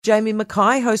Jamie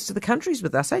Mackay, host of The Country's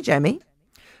with us. Hey, Jamie.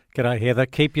 G'day, Heather.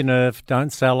 Keep your nerve.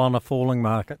 Don't sell on a falling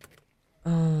market.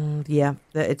 Oh, yeah,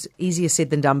 it's easier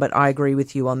said than done, but I agree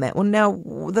with you on that one. Now,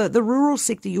 the rural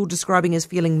sector you're describing is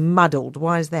feeling muddled.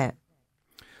 Why is that?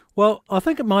 Well, I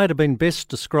think it might have been best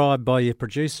described by your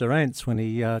producer, Ants, when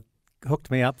he hooked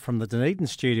me up from the Dunedin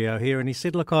studio here, and he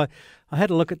said, look, I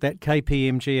had a look at that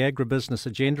KPMG Agribusiness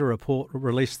Agenda report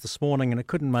released this morning, and it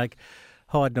couldn't make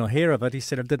hide nor hair of it. He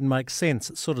said it didn't make sense.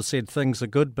 It sort of said things are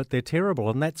good, but they're terrible,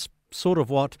 and that's sort of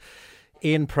what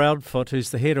Ian Proudfoot,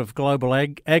 who's the head of global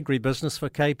agribusiness for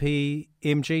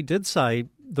KPMG, did say.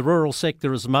 The rural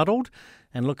sector is muddled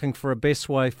and looking for a best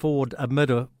way forward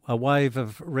amid a wave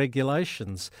of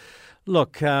regulations.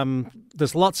 Look,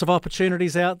 there's lots of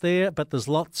opportunities out there, but there's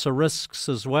lots of risks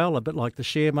as well, a bit like the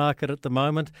share market at the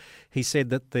moment. He said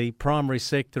that the primary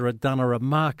sector had done a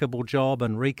remarkable job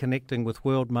in reconnecting with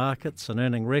world markets and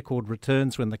earning record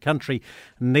returns when the country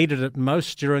needed it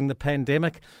most during the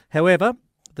pandemic. However,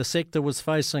 the sector was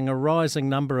facing a rising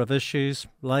number of issues: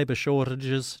 labour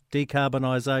shortages,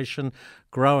 decarbonisation,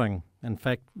 growing, in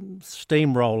fact,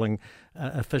 steamrolling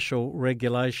official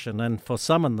regulation. And for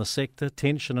some in the sector,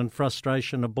 tension and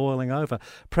frustration are boiling over.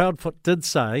 Proudfoot did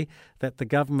say that the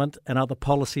government and other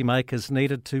policymakers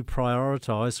needed to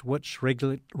prioritise which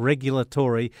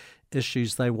regulatory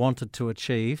issues they wanted to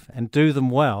achieve and do them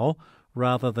well,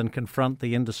 rather than confront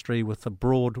the industry with a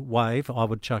broad wave, I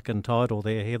would chuck in title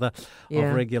there, Heather,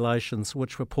 of regulations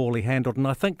which were poorly handled. And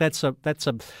I think that's a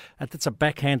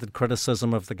backhanded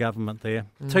criticism of the government there.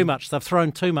 Too much. They've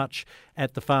thrown too much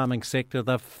at the farming sector.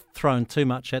 They've thrown too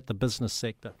much at the business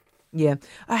sector. Yeah.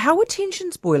 How are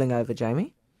tensions boiling over,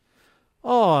 Jamie?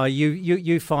 Oh,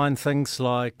 you find things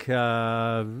like,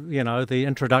 the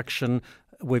introduction.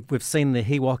 We've seen the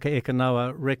He Waka Eke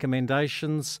Noa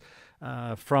recommendations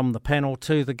from the panel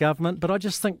to the government. But I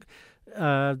just think,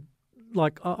 I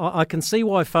can see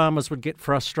why farmers would get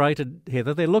frustrated,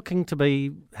 Heather. They're looking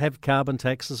to have carbon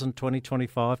taxes in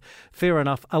 2025. Fair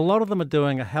enough. A lot of them are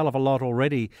doing a hell of a lot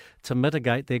already to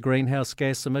mitigate their greenhouse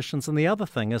gas emissions. And the other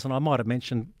thing is, and I might have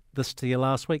mentioned this to you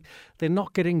last week, they're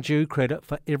not getting due credit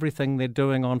for everything they're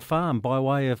doing on farm by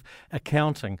way of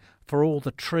accounting for all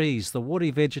the trees, the woody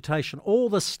vegetation, all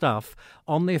the stuff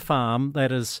on their farm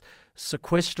that is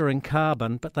sequestering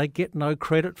carbon, but they get no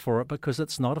credit for it because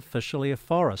it's not officially a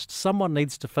forest. Someone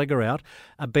needs to figure out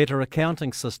a better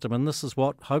accounting system, and this is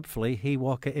what, hopefully, He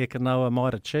Waka Eke Noa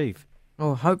might achieve.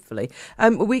 Oh, hopefully.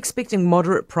 Are we expecting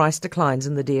moderate price declines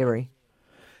in the dairy?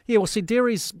 Yeah, well, see,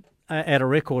 dairy's at a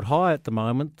record high at the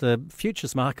moment. The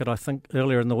futures market, I think,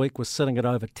 earlier in the week was sitting at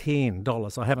over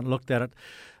 $10. I haven't looked at it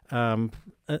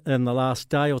in the last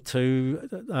day or two.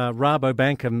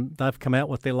 Rabobank, and they've come out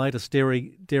with their latest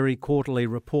dairy quarterly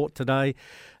report today.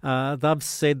 They've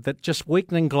said that just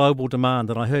weakening global demand,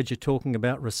 and I heard you talking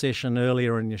about recession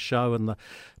earlier in your show and the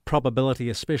probability,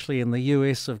 especially in the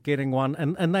US, of getting one,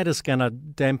 and that is going to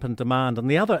dampen demand. And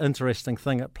the other interesting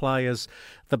thing at play is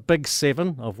the big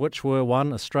seven, of which were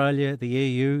one, Australia, the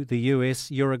EU, the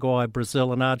US, Uruguay,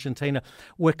 Brazil and Argentina.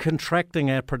 We're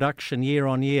contracting our production year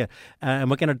on year, and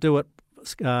we're going to do it,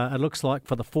 it looks like,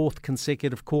 for the fourth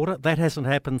consecutive quarter. That hasn't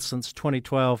happened since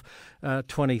 2012,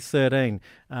 2013.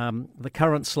 The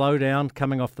current slowdown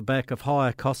coming off the back of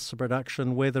higher costs of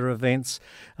production, weather events.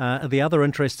 The other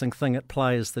interesting thing at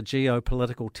play is the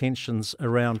geopolitical tensions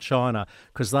around China,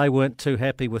 because they weren't too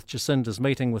happy with Jacinda's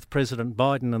meeting with President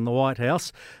Biden in the White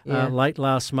House late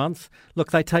last month. Look,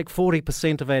 they take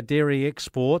 40% of our dairy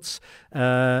exports.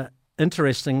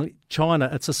 Interestingly, China,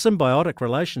 it's a symbiotic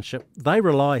relationship. They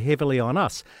rely heavily on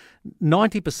us.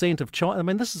 90% of China, I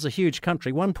mean, this is a huge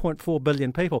country, 1.4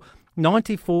 billion people.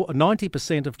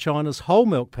 90% of China's whole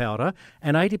milk powder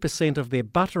and 80% of their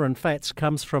butter and fats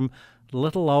comes from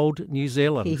little old New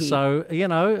Zealand. So,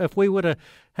 if we were to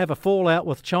have a fallout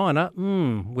with China,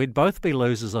 we'd both be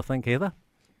losers, I think, Heather.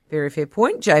 Very fair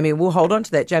point, Jamie. We'll hold on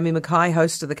to that. Jamie Mackay,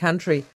 host of The Country.